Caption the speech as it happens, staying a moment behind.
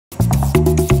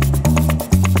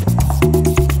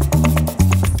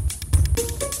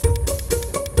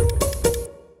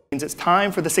it's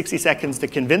time for the 60 seconds to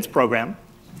convince program.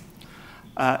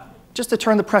 Just to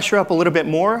turn the pressure up a little bit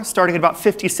more, starting at about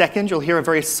 50 seconds, you'll hear a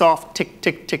very soft tick,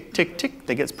 tick, tick, tick, tick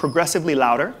that gets progressively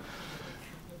louder.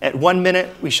 At 1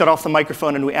 minute, we shut off the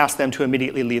microphone and we ask them to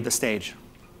immediately leave the stage.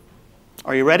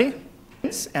 Are you ready?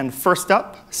 And first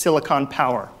up, Silicon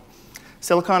Power.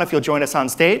 Silicon, if you'll join us on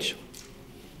stage.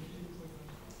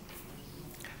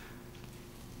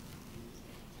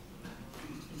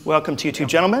 Welcome to you two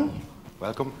gentlemen.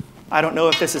 Welcome. I don't know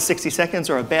if this is 60 seconds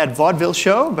or a bad vaudeville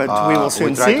show, but we will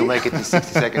soon see. We try to make it in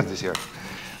 60 seconds this year.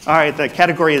 All right, the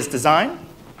category is design.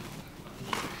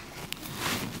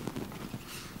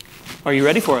 Are you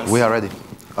ready for us? We are ready.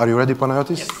 Are you ready,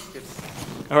 Panayotis?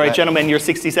 Yes. All right, gentlemen, your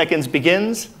 60 seconds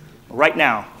begins right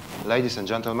now. Ladies and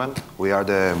gentlemen, we are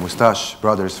the Mustache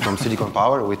brothers from Silicon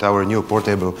Power with our new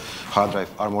portable hard drive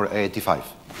Armor A85.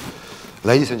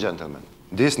 Ladies and gentlemen,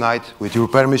 this night, with your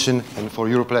permission and for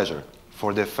your pleasure,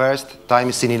 for the first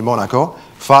time seen in Monaco,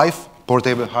 5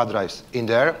 portable hard drives in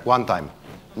there, one time.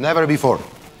 Never before.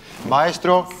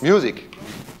 Maestro, music.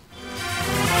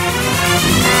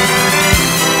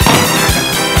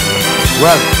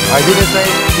 Well, I didn't say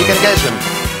you can catch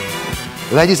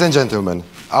them. Ladies and gentlemen,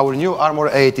 our new Armor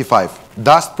A85.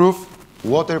 Dust-proof,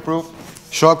 waterproof,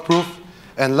 shock-proof,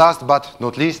 and last but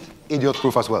not least,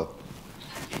 idiot-proof as well.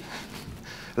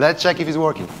 Let's check if it's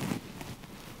working.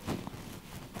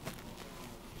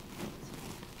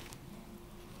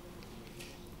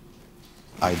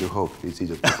 I do hope it's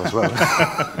idiot-proof as well.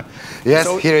 Yes,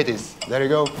 so, here it is. There you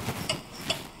go.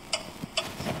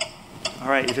 All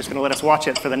right, you're just going to let us watch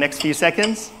it for the next few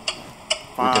seconds?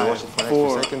 5, we can watch it for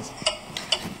 4. Next few seconds.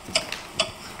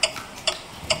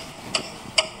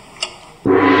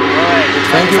 All right,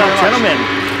 thank you very much. Gentlemen,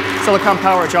 Silicon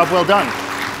Power, job well done.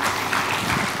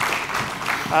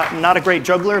 Not a great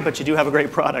juggler, but you do have a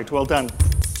great product. Well done.